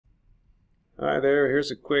Hi there,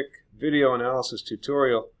 here's a quick video analysis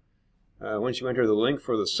tutorial. Once you enter the link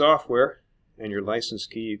for the software and your license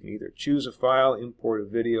key, you can either choose a file, import a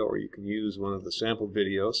video, or you can use one of the sample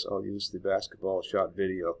videos. I'll use the basketball shot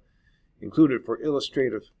video included for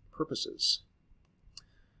illustrative purposes.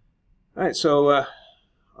 Alright, so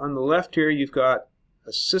on the left here you've got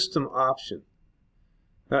a system option.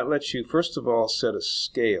 That lets you first of all set a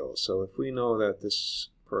scale. So if we know that this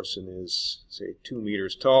person is, say, 2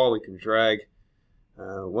 meters tall, we can drag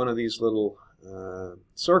one of these little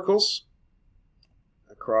circles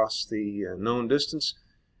across the known distance,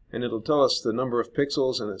 and it'll tell us the number of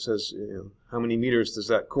pixels, and it says, how many meters does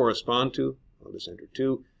that correspond to. I'll just enter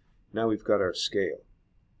 2. Now we've got our scale.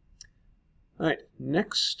 Alright,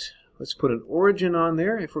 next let's put an origin on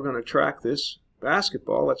there. If we're going to track this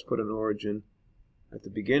basketball, let's put an origin at the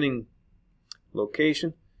beginning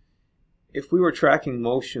location. If we were tracking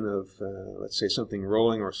motion of, let's say, something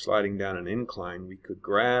rolling or sliding down an incline, we could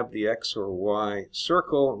grab the X or Y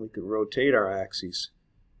circle and we could rotate our axes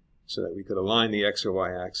so that we could align the X or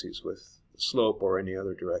Y axes with the slope or any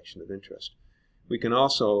other direction of interest. We can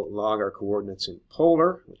also log our coordinates in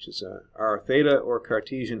polar, which is r theta, or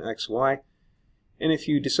Cartesian XY. And if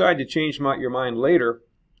you decide to change your mind later,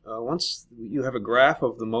 once you have a graph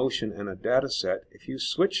of the motion and a data set, if you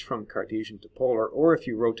switch from Cartesian to polar, or if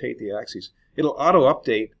you rotate the axes, it'll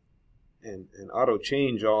auto-update and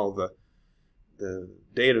auto-change all the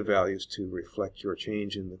data values to reflect your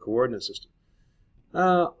change in the coordinate system.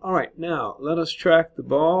 Alright, now let us track the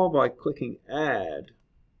ball by clicking Add,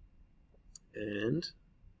 and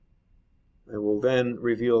I will then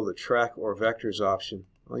reveal the Track or Vectors option.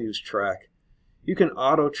 I'll use Track. You can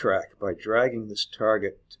auto-track by dragging this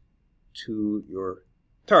target to your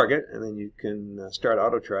target, and then you can start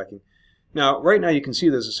auto-tracking. Now, right now you can see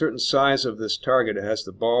there's a certain size of this target. It has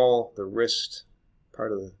the ball, the wrist,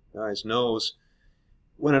 part of the guy's nose.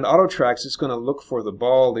 When it auto-tracks, it's going to look for the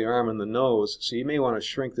ball, the arm, and the nose. So you may want to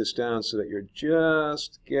shrink this down so that you're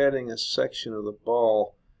just getting a section of the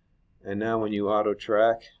ball. And now when you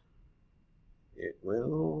auto-track, it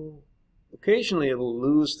will... occasionally it'll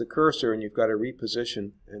lose the cursor and you've got to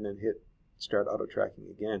reposition and then hit start auto-tracking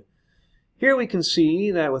again. Here we can see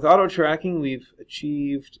that with auto-tracking we've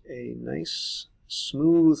achieved a nice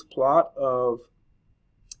smooth plot of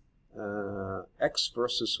X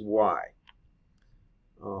versus Y.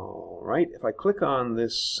 Alright, if I click on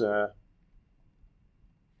this,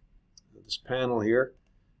 this panel here,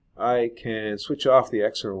 I can switch off the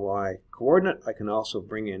X or Y coordinate. I can also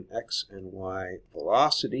bring in X and Y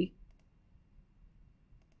velocity.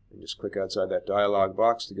 And just click outside that dialog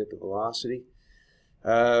box to get the velocity.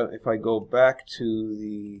 If I go back to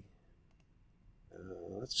the,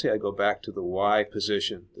 let's say I go back to the Y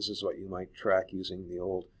position. This is what you might track using the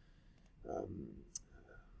old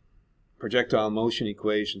projectile motion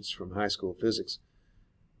equations from high school physics.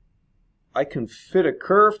 I can fit a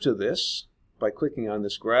curve to this by clicking on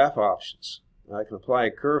this graph options. I can apply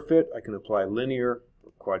a curve fit, I can apply linear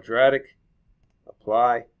or quadratic,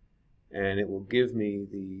 apply, and it will give me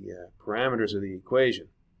the parameters of the equation.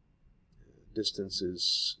 Distance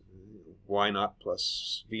is y naught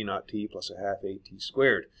plus v naught t plus a half at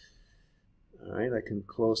squared. Alright, I can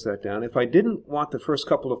close that down. If I didn't want the first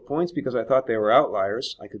couple of points because I thought they were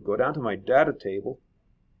outliers, I could go down to my data table,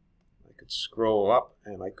 I could scroll up,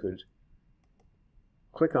 and I could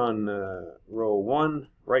click on row 1,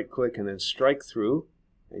 right click, and then strike through,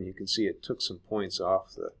 and you can see it took some points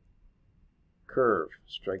off the curve.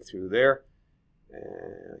 Strike through there,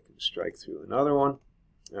 and I can strike through another one.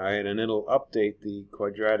 Alright, and it'll update the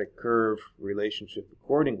quadratic curve relationship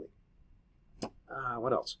accordingly.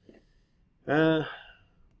 What else?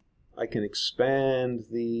 I can expand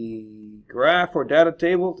the graph or data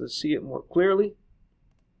table to see it more clearly.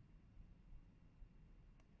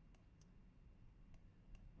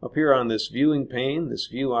 Up here on this viewing pane, this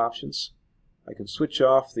view options, I can switch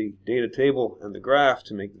off the data table and the graph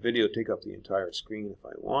to make the video take up the entire screen if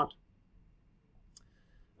I want.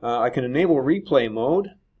 I can enable replay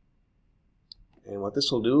mode, and what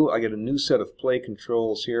this will do, I get a new set of play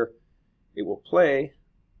controls here. It will play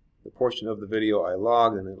the portion of the video I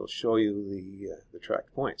logged, and it'll show you the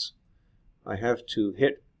tracked points. I have to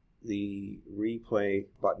hit the replay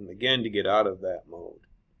button again to get out of that mode.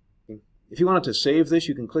 If you wanted to save this,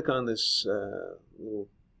 you can click on this little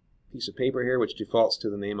piece of paper here, which defaults to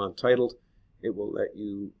the name Untitled. It will let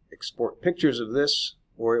you export pictures of this,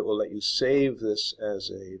 or it will let you save this as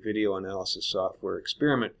a video analysis software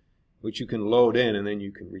experiment, which you can load in, and then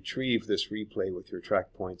you can retrieve this replay with your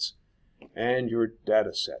track points and your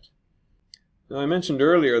data set. Now, I mentioned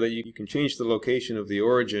earlier that you can change the location of the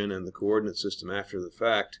origin and the coordinate system after the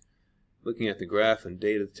fact. looking at the graph and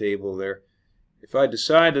data table there, if I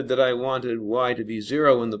decided that I wanted y to be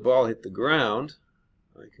 0 when the ball hit the ground,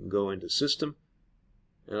 I can go into System,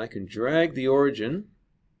 and I can drag the origin,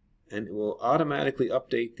 and it will automatically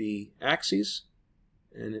update the axes,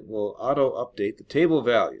 and it will auto-update the table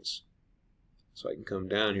values. So I can come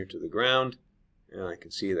down here to the ground, and I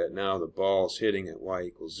can see that now the ball is hitting at y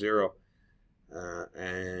equals 0.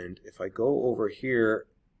 And if I go over here,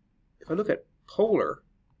 if I look at polar,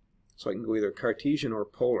 so I can go either Cartesian or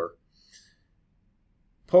polar.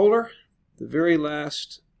 Polar, the very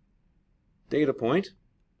last data point,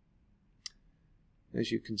 as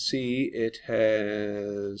you can see, it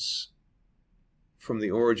has, from the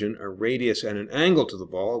origin, a radius and an angle to the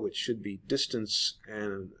ball, which should be distance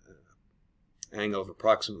and an angle of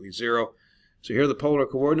approximately 0. So here are the polar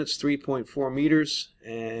coordinates, 3.4 meters,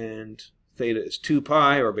 and theta is 2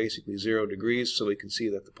 pi, or basically 0 degrees, so we can see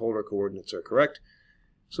that the polar coordinates are correct.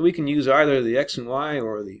 So we can use either the x and y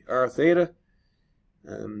or the r theta.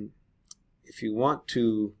 If you want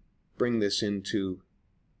to bring this into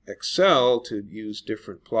Excel to use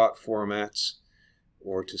different plot formats,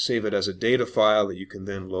 or to save it as a data file that you can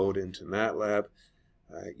then load into MATLAB,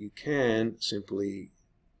 you can simply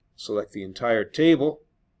select the entire table,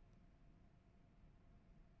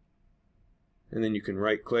 and then you can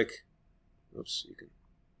right-click. You can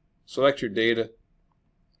select your data,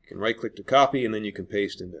 you can right-click to copy, and then you can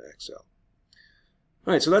paste into Excel.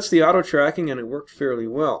 Alright, so that's the auto tracking, and it worked fairly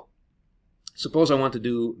well. Suppose I want to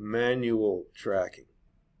do manual tracking.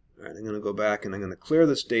 Alright, I'm going to go back and I'm going to clear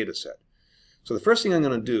this data set. So the first thing I'm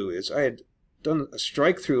going to do is, I had done a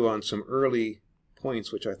strike through on some early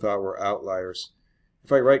points which I thought were outliers.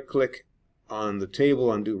 If I right-click on the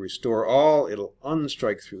table and do Restore All, it'll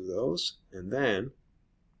unstrike through those, and then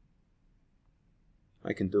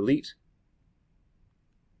I can delete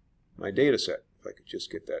my data set. If I could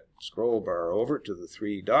just get that scroll bar over to the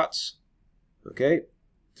 3 dots. Okay,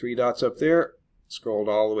 3 dots up there, scrolled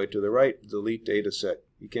all the way to the right, delete data set.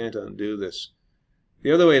 You can't undo this.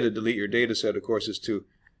 The other way to delete your data set, of course, is to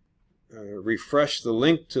refresh the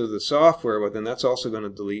link to the software, but then that's also going to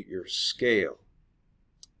delete your scale.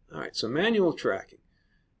 Alright, so manual tracking.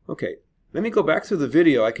 Okay, let me go back through the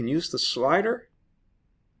video. I can use the slider.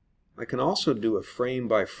 I can also do a frame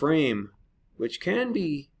by frame, which can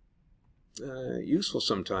be useful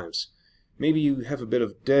sometimes. Maybe you have a bit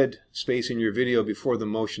of dead space in your video before the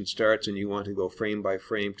motion starts and you want to go frame by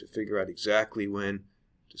frame to figure out exactly when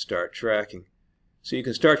to start tracking. So you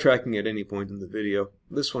can start tracking at any point in the video.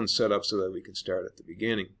 This one's set up so that we can start at the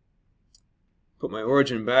beginning. Put my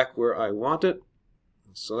origin back where I want it.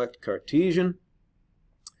 Select Cartesian.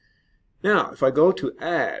 Now, if I go to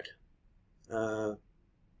Add,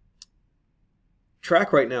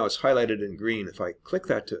 track right now is highlighted in green. If I click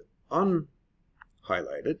that to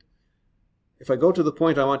unhighlight it, if I go to the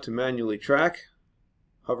point I want to manually track,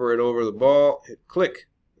 hover it over the ball, hit click,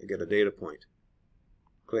 I get a data point.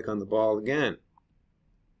 Click on the ball again.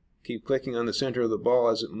 Keep clicking on the center of the ball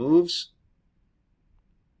as it moves,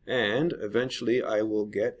 and eventually I will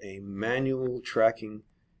get a manual tracking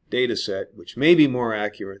data set, which may be more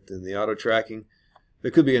accurate than the auto tracking.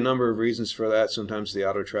 There could be a number of reasons for that. Sometimes the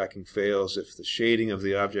auto tracking fails if the shading of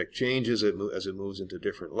the object changes as it moves into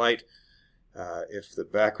different light. If the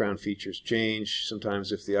background features change,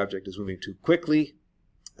 sometimes if the object is moving too quickly,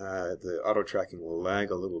 the auto tracking will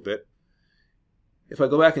lag a little bit. If I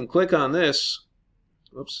go back and click on this,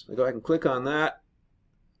 I go back and click on that,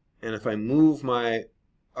 and if I move my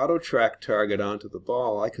auto track target onto the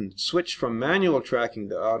ball, I can switch from manual tracking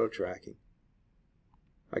to auto tracking.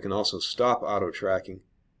 I can also stop auto tracking,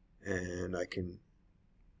 and I can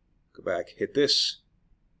go back, hit this,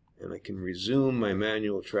 and I can resume my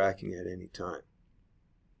manual tracking at any time.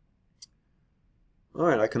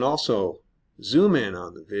 Alright, I can also zoom in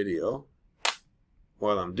on the video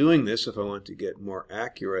while I'm doing this if I want to get more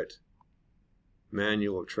accurate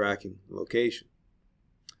manual tracking location.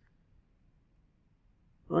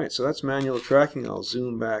 Alright, so that's manual tracking. I'll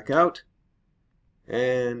zoom back out.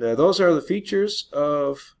 And those are the features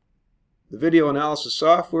of the video analysis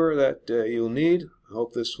software that you'll need. I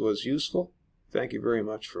hope this was useful. Thank you very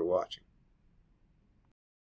much for watching.